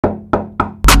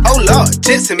Lord,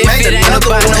 just made If it ain't another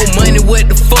about one. no money, what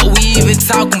the fuck we even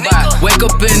talking about? Wake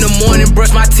up in the morning,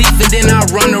 brush my teeth, and then I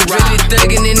run around. Really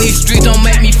thuggin' in these streets, don't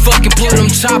make me fucking pull them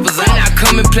choppers out. Now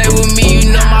come and play with me,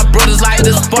 you know my brothers like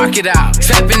to spark it out.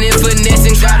 Trappin' and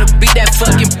finessing, gotta beat that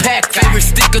fucking pack. Favorite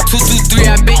sticker 223,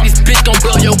 I bet this bitch gon'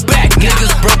 blow your back.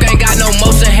 Niggas broke, ain't got no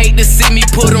motion, hate to see me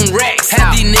put them racks.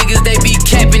 Half these niggas, they be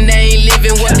capping, they ain't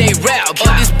living what they rap.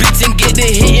 All this bitch and get the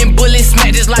hitting bullets,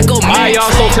 smack just like a man. Alright y'all,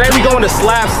 so today we going to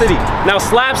Slab City. Now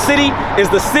Slab City is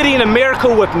the city in America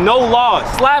with no laws.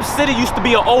 Slab City used to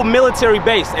be an old military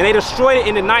base and they destroyed it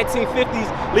in the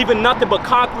 1950s, leaving nothing but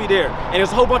concrete there. And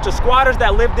there's a whole bunch of squatters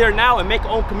that live there now and make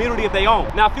their own community of their own.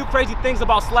 Now a few crazy things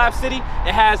about Slab City: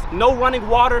 it has no running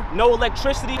water, no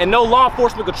electricity, and no law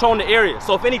enforcement controlling the area.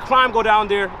 So if any crime go down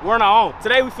there, we're on our own.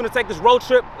 Today we finna take this road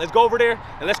trip. Let's go over there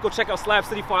and let's go check out Slab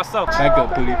City for ourselves. Back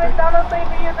up, Poudii.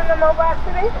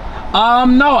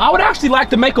 No, I would actually like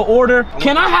to make an order.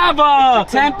 Can I have a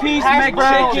 10-piece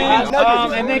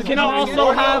McChicken? And then can I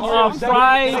also have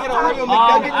fries?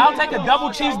 I'll take a double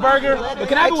cheeseburger, but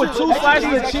can I have it with 2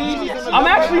 slices of cheese? I'm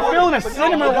actually feeling a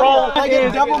cinnamon roll.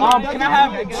 Can I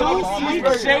have 2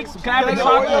 sweet shakes? Can I have a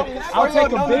chocolate? I'll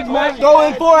take a Big Mac. Throw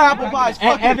in 4 apple pies.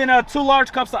 And then 2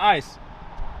 large cups of ice.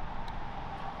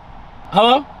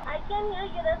 Hello? I can't hear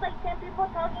you. There's like 10 people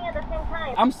talking at the same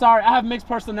time. I'm sorry, I have mixed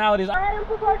personalities. Go ahead and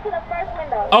put her to the first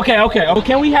window. Okay. Oh,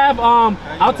 can we have,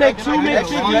 I'll take 2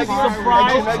 McChickens, some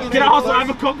fries. Can I also have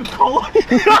a Coca-Cola?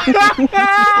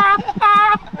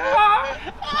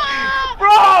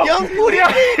 Bro! Young Poudii,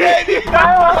 baby!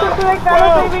 Hi, welcome to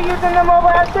McDonald's. Baby, using the mobile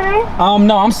app today?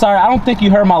 No, I'm sorry. I don't think you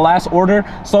heard my last order.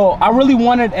 So I really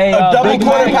wanted a double Big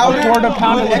quarter Mac, pounder? a quarter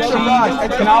pounder with Extra cheese. fries,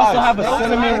 extra Can I also fries. have a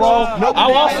cinnamon roll?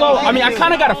 I'll also, I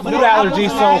kind of got a food allergy,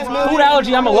 so food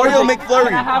allergy, I'm allergic. Oreo McFlurry.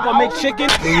 Can I have a McChicken?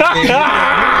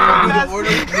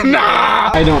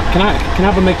 Nah! I don't. Can I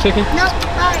have a McChicken? No,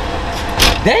 sorry.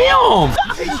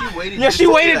 Damn! Yeah, she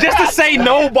waited just to say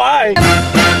no, bye.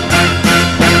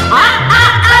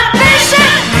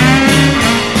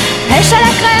 Pêche à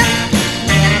la crème.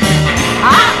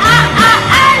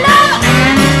 Alors,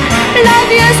 la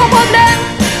vie est sans problème.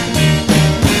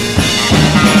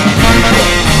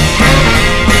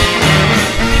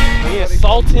 We're at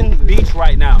Salton Beach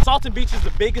right now. Salton Beach is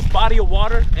the biggest body of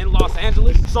water in Los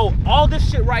Angeles. So all this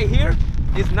shit right here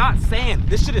is not sand.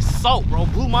 This shit is salt, bro.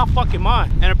 Blew my fucking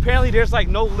mind. And apparently there's like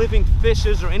no living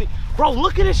fishes or any. Bro,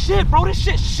 look at this shit, bro. This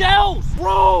shit shells.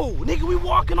 Bro, nigga, we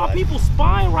walking on people's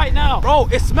spine right now. Bro,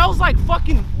 it smells like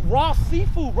fucking raw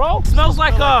seafood, bro. It smells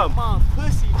like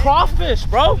crawfish,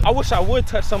 bro. I wish I would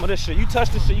touch some of this shit. You touch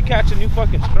this shit, you catch a new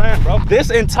fucking strand, bro.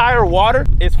 This entire water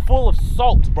is full of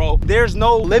salt, bro. There's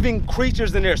no living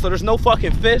creatures in there, so there's no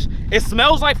fucking fish. It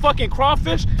smells like fucking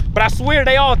crawfish, but I swear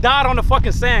they all died on the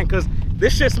fucking sand, because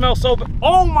this shit smells so bad.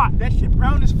 Oh my, That shit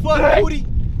brown as fuck, Poudii.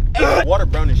 Hey, water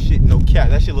brown as shit, no cap.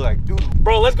 That shit look like doodle.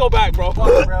 bro, let's go back, bro.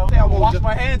 Fuck, bro. I'm gonna wash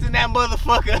my hands in that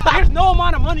motherfucker. There's no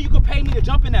amount of money you could pay me to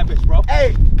jump in that bitch, bro.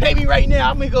 Hey, pay me right now.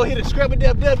 I'm gonna go hit a scrub a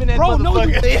dub in that Bro, motherfucker. no, you,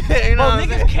 You know bro, what I'm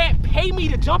niggas saying? can't pay me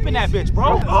to jump in that bitch,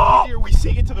 bro. Oh, easier we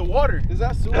sink into the water. Is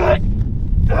that sewage?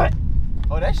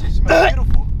 Oh, that shit smells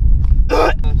beautiful.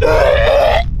 Yeah,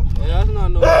 that's not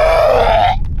no.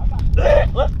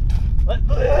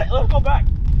 Let's go back.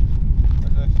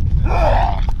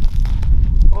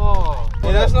 Oh,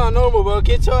 Hey, that's not normal, bro.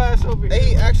 Get your ass over here.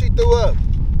 they actually threw up.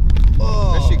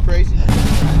 Oh, that shit crazy.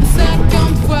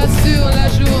 50 fois sur la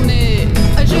journée,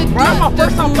 je Bro, that's my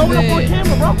first time throwing up on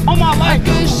camera, bro. Oh my life,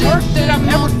 que this is the je worst shit I've t'aime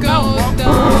ever encore smelled,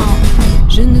 bro. autant.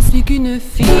 Je ne suis qu'une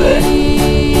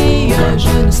fille, je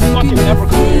ne suis Fucking qu'une never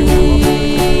come here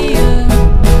fille.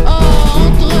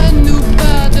 Entre nous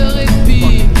pas de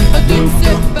répit, tu ne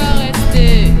sais pas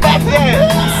rester.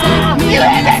 5 minutes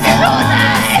sans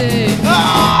passer.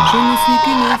 Je ne suis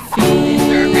qu'une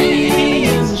fille,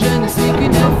 je ne suis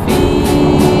qu'une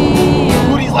fille.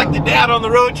 Poudie's like the dad on the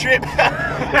road trip.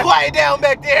 Quiet down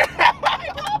back there.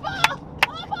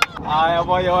 I am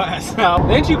on your ass now.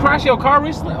 Didn't you crash your car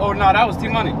recently? Oh no, that was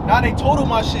Tmoney. Now they totaled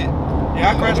my shit.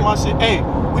 Yeah, I crashed my shit. Hey,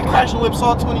 we crashed and whips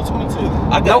all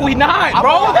 2022. No, we not,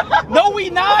 bro. No, we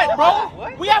not, bro.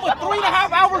 We have a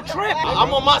 3.5-hour trip.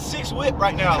 I'm on my 6th whip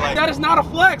right now. Like, That is not a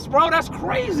flex, bro. That's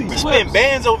crazy. we spend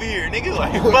bands over here, nigga.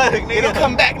 Like, fuck, nigga. It'll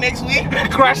come back next week.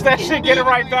 Crash that shit, get it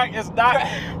right back. It's not,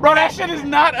 bro. That shit is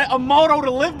not a motto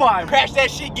to live by. Crash that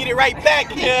shit, get it right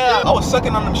back. Yeah. I was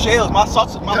sucking on them shells. My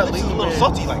lips is a little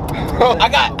salty. Like,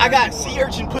 I got sea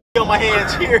urchin pussy on my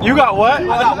hands here. You got what? I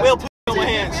got whale pussy on my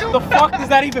hands. The fuck does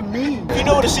that even mean? If you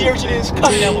know what a sea urchin is,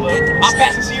 comment down below. I'm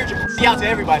passing sea urchin out to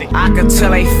everybody. I can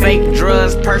tell they fake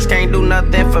drugs, purse can't do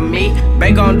nothing for me.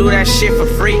 They gon' do that shit for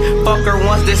free. Fuck her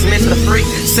once, dismiss the freak.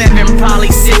 7, probably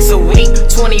 6 a week.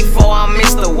 24, I'm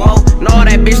Mr. Whoa. No,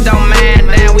 that bitch don't mind.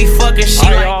 Now we fucking shit.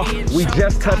 Alright, y'all, we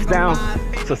just touched down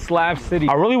to Slab City.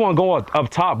 I really want to go up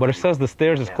top, but it says the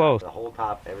stairs is closed. The whole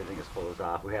top, everything is closed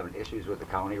off. We're having issues with the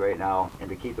county right now, and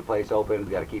to keep the place open,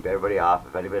 we got to keep everybody off.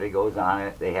 If anybody goes on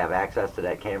it, they have access to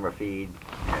that camera feed.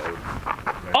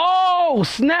 Oh,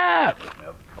 snap!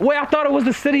 Yep. Wait, I thought it was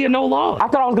the city of no law. I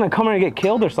thought I was gonna come here and get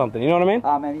killed or something, you know what I mean?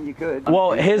 I mean, you could.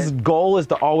 Well, his goal is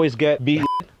to always get beat,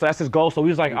 so that's his goal. So we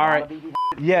was like, all right,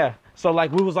 yeah. So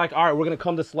like, we was like, all right, we're gonna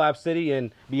come to Slab City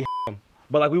and be him.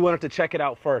 But like, we wanted to check it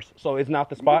out first. So it's not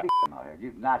the spot?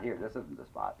 Not here, this isn't the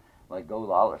spot. Like, go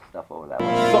lawless stuff over that way.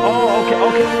 So, oh, okay,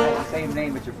 okay. That's the same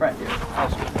name as your friend here.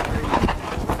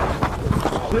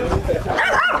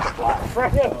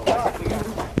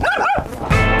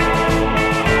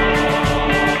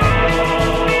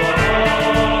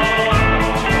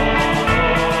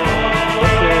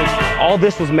 All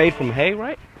this was made from hay,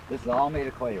 right? This is all made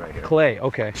of clay right here. Clay,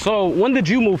 okay. So when did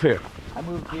you move here? I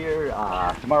moved here,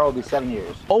 tomorrow will be 7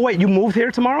 years. Oh wait, you moved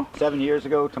here tomorrow? 7 years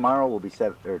ago, tomorrow will be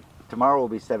 7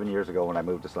 years ago when I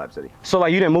moved to Slab City. So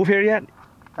like you didn't move here yet?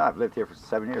 No, I've lived here for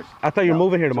 7 years. I thought you were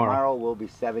moving here tomorrow. Tomorrow will be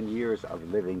 7 years of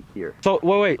living here. So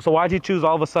wait, so why'd you choose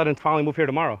all of a sudden to finally move here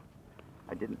tomorrow?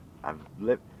 I didn't. I've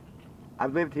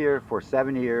lived here for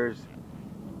 7 years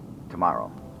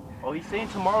tomorrow. Oh, he's saying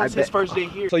tomorrow's his first day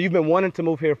here. So you've been wanting to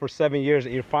move here for 7 years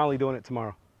and you're finally doing it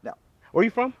tomorrow? No. Where are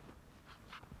you from?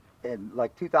 In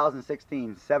like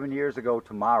 2016, 7 years ago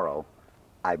tomorrow,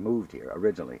 I moved here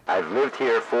originally. I've lived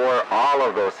here for all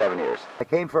of those 7 years. I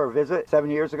came for a visit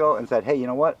 7 years ago and said, hey, you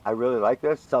know what? I really like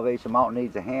this. Salvation Mountain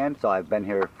needs a hand. So I've been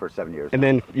here for 7 years. And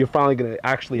then you're finally going to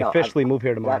actually officially move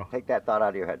here tomorrow? Take that thought out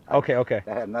of your head. Okay, okay.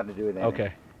 That had nothing to do with anything.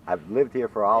 Okay. I've lived here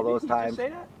for all those times. Did you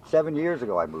just say that? 7 years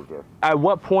ago I moved here. At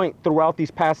what point throughout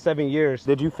these past 7 years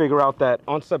did you figure out that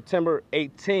on September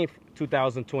 18th,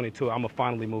 2022, I'm going to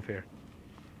finally move here?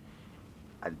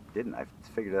 I didn't. I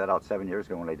figured that out 7 years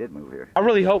ago when I did move here. I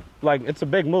really hope, like, it's a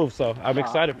big move, so I'm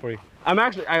excited for you. I'm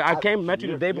actually, I came, met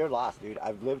you the day before. You're lost, dude.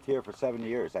 I've lived here for 7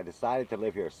 years. I decided to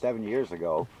live here 7 years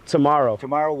ago. Tomorrow.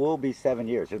 Tomorrow will be 7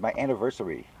 years. It's my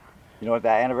anniversary. You know what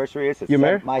that anniversary is? It's You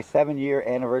married? my 7-year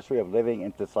anniversary of living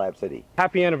into Slab City.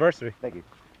 Happy anniversary. Thank you.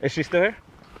 Is she still here?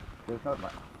 There's no,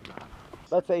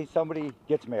 let's say somebody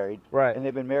gets married. Right. And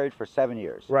they've been married for 7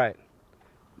 years. Right.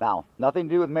 Now, nothing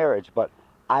to do with marriage, but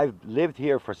I've lived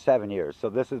here for 7 years.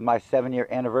 So this is my 7-year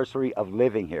anniversary of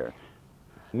living here.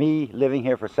 Me living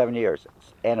here for 7 years.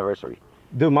 Anniversary.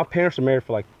 Dude, my parents are married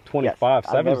for like 25.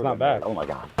 Yes, 7 is not bad. Oh my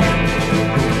God.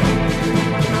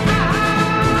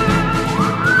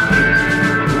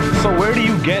 So where do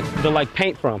you get the like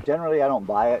paint from? Generally, I don't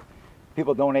buy it.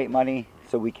 People donate money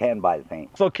so we can buy the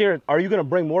paint. So Kieran, are you gonna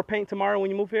bring more paint tomorrow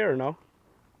when you move here or no?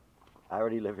 I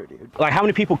already live here, dude. Like how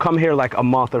many people come here like a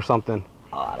month or something?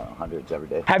 Oh, I don't know, hundreds every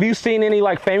day. Have you seen any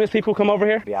like famous people come over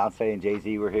here? Beyonce and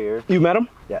Jay-Z were here. You met them?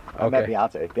 Yeah, I met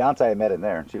Beyonce. Beyonce, I met in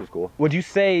there, and she was cool. Would you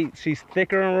say she's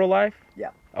thicker in real life? Yeah.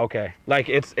 Okay, like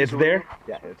it's there?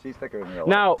 Yeah, she's thicker in real life.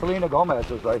 Now, Selena Gomez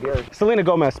was right here. Selena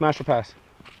Gomez, smash or pass?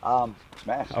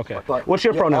 Smash. Okay. But what's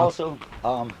your pronouns? Also,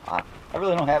 I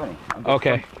really don't have any. I'm just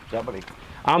okay. Somebody.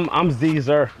 I'm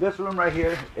Z-Zer. This room right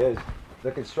here is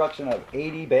the construction of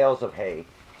 80 bales of hay,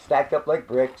 stacked up like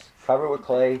bricks, covered with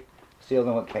clay, sealed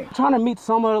in with paint. I'm trying to meet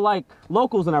some of the like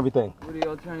locals and everything. What are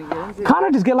y'all trying to get into? Kind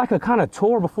of just get like a kind of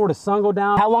tour before the sun go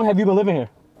down. How long have you been living here?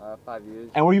 5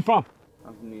 years. And where are you from?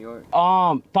 I'm from New York.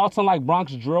 Thoughts on like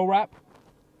Bronx drill rap?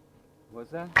 What's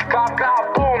that? Pop,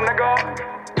 pop, boom,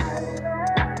 nigga.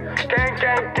 Gang,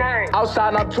 gang, gang.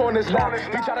 Outside, I'm torn this loud. He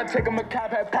tryna take him a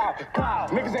cap, head pop.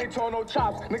 Niggas ain't torn no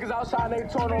chops. Niggas outside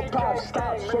ain't torn no props.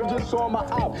 Stop. So just saw my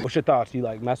op. What's your thoughts? You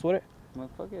like mess with it?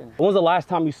 Motherfucker. When was the last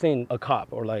time you seen a cop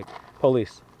or like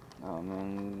police? Oh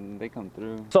man, they come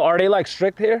through. So are they like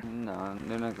strict here? No,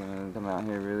 they're not gonna come out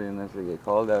here really unless they get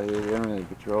called out here. They don't really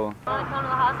patrol. Want to come to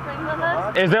the hot springs with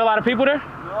us? Is there a lot of people there?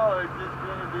 No, it's just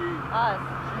gonna be. Us.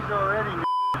 She's already.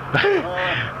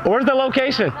 Where's the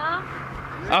location? Huh?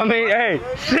 I mean, hey,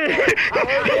 shit.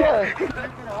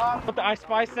 What the I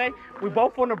Spy say? We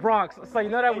both from the Bronx, so you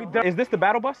know that we done. Is this the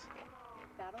battle bus?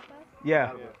 Battle bus?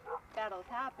 Yeah. Battles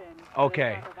happen.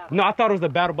 Okay. No, I thought it was the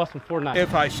battle bus from Fortnite.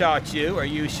 If I shot you or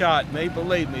you shot me,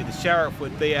 believe me, the sheriff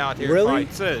would be out here Really?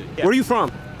 quite soon. Yeah. Where are you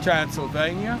from?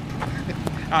 Transylvania.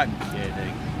 I'm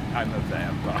kidding. I'm a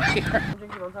vampire.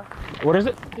 What is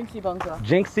it? Jinxie Bonza.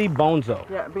 Jinxie Bonzo.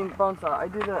 Yeah, being Bonza. I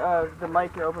do the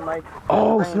mic here, open mic.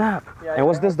 Oh, snap. Yeah, and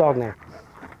what's this dog name?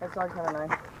 That's dog kind of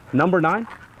nice. Number 9?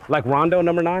 Like Rondo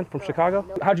number 9 from Chicago?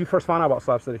 How'd you first find out about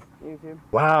Slab City? YouTube.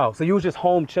 Wow, so you was just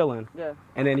home chilling. Yeah.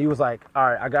 And then you was like, all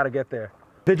right, I gotta get there.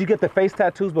 Did you get the face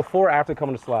tattoos before or after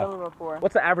coming to Slab? Before.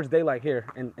 What's the average day like here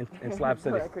in Slab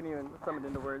City? I couldn't even sum it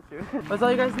into words, dude. What's all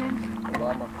you guys' names?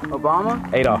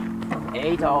 Obama. Adolf.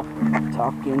 Adolf.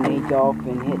 Talking Adolf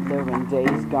and Hitler and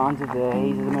days gone to the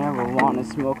haze of marijuana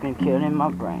smoking, killing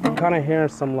my brain. Kind of hearing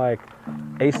some like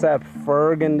ASAP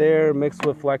Ferg in there mixed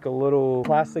with like a little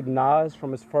classic Nas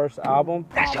from his first album.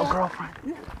 That's your girlfriend?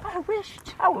 I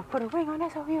wished I would put a ring on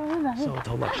that so you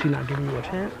So like she not giving you a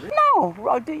chance? No,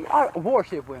 I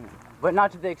worship women, but not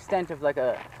to the extent of like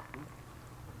a.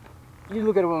 You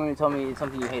look at a woman and tell me it's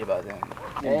something you hate about them,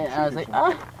 and I was like,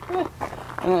 and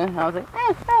then I was like,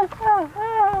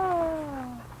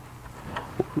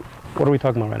 What are we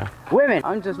talking about right now? women.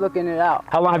 I'm just looking it out.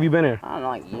 How long have you been here? I don't know,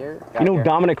 like a year. You know who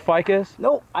Dominic Fike is?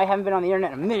 Nope, I haven't been on the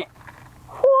internet in a minute.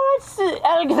 What's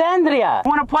Alexandria?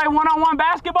 Want to play one-on-one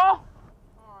basketball?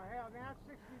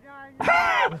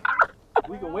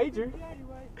 We can wager.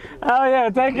 Oh yeah,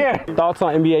 take care. Thoughts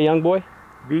on NBA YoungBoy?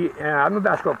 I'm a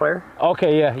basketball player.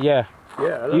 Okay, yeah. Yeah,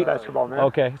 I love basketball, man.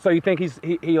 Okay, so you think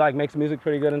he like makes music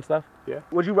pretty good and stuff? Yeah.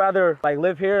 Would you rather like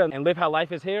live here and live how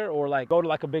life is here, or like go to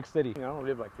like a big city? You know, I don't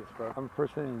live like this, bro. I'm a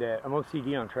person that I'm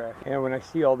OCD on track, and when I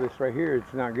see all this right here,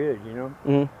 it's not good, you know.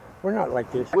 Mm-hmm. We're not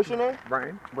like this. What's your name?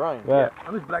 Brian. Brian. Yeah.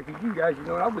 I'm as black as you guys, you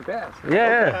know, I was fast.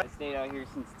 Yeah. I stayed out here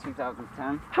since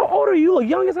 2010. How old are you? You look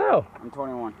young as hell. I'm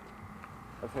 21,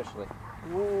 officially.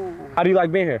 How do you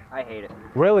like being here? I hate it.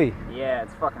 Really? Yeah,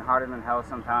 it's fucking harder than hell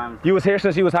sometimes. You was here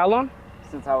since you was how long?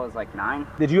 Since I was like 9.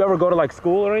 Did you ever go to like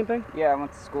school or anything? Yeah, I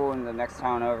went to school in the next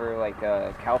town over, like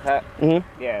Calpat.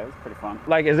 Mm-hmm. Yeah, it was pretty fun.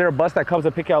 Like, is there a bus that comes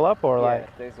to pick y'all up, or Yeah,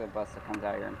 like? there's a bus that comes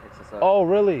out here and picks us up. Oh,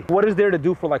 really? What is there to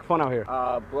do for like fun out here?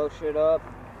 Blow shit up,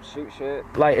 shoot shit.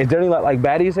 Like, is there any like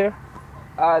baddies here?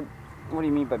 What do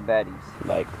you mean by baddies?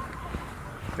 Like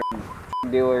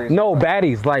dealers? No,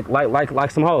 baddies. Like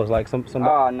some hoes, like some.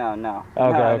 Oh no. Okay, no,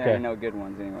 okay. There are no good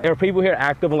ones anyway. Are people here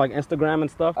active on like Instagram and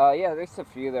stuff? Yeah, there's a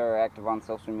few that are active on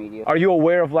social media. Are you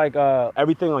aware of like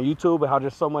everything on YouTube and how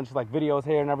there's so much like videos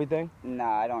here and everything?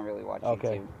 Nah, I don't really watch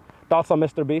YouTube. Thoughts on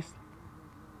Mr. Beast?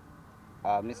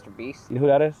 Mr. Beast? You know who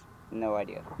that is? No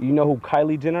idea. You know who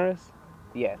Kylie Jenner is?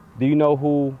 Yeah. Do you know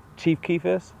who Chief Keef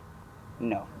is?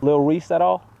 No. Lil Reese at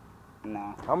all?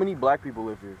 No. How many black people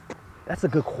live here? That's a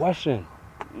good question.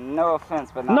 No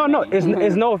offense, but not No, many. it's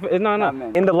no. Not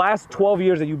many. In the last 12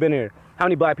 years that you've been here, how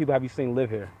many black people have you seen live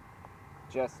here?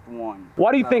 Just one.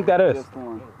 Why do you think that is? Just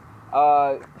one.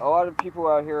 A lot of people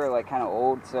out here are like kind of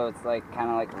old, so it's like kind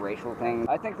of like a racial thing.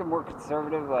 I think the more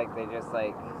conservative, like they just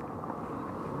like.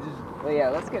 But yeah,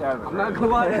 let's get out of it. I'm not gonna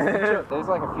lie. There's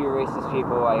like a few racist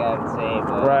people, I gotta say,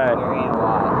 but there ain't a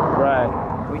lot. Right.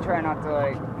 We try not to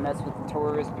like mess with the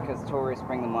tourists because tourists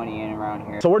bring the money in around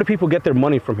here. So where do people get their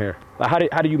money from here? Like how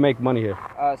do you make money here?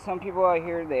 Some people out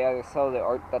here, they either sell the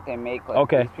art that they make. Like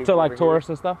okay, so like tourists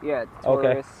and stuff? Yeah,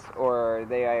 tourists, or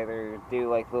they either do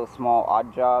like little small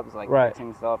odd jobs, like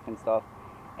fixing stuff and stuff.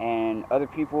 And other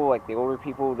people, like the older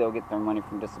people, they'll get their money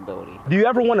from disability. Do you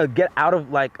ever want to get out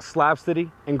of like Slab City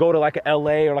and go to like a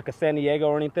LA or like a San Diego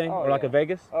or anything? Or like a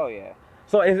Vegas? Oh yeah.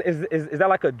 So is that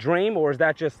like a dream, or is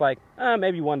that just like,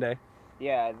 maybe one day?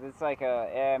 Yeah, it's like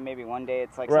maybe one day.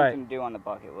 It's like something to do on the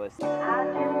bucket list.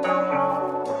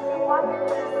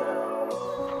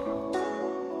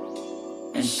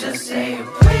 It's just say a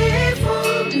prayer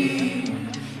for me,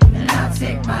 and I'll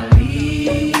take my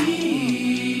leave.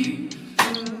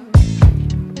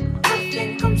 I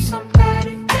think I'm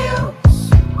somebody else.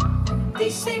 They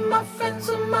say my friends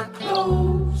are my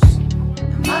clothes,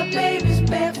 and my baby's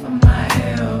bad for my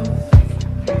health.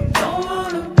 Don't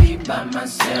wanna be by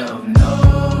myself,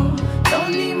 no.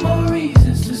 Don't need more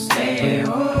reasons to stay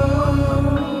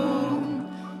home.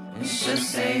 It's just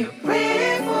say a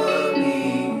prayer for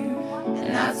me,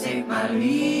 and I'll take my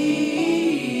leave.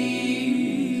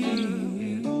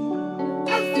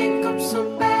 I think I'm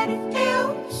somebody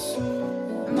else,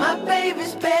 and my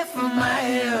baby's bad for my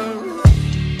health.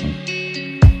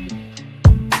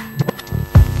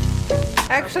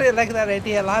 Actually, I like that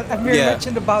idea a lot. I'm very much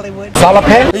into Bollywood.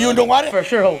 You doing what? For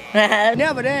sure.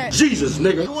 Never that. Jesus,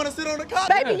 nigga. You want to sit on the couch?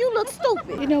 Baby, you look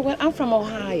stupid. You know what? I'm from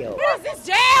Ohio. What is this,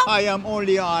 jail? I am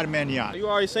only Armenian. You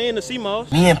already saying the CMOS.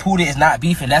 Me and Poudii is not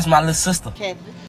beefing. That's my little sister. Okay.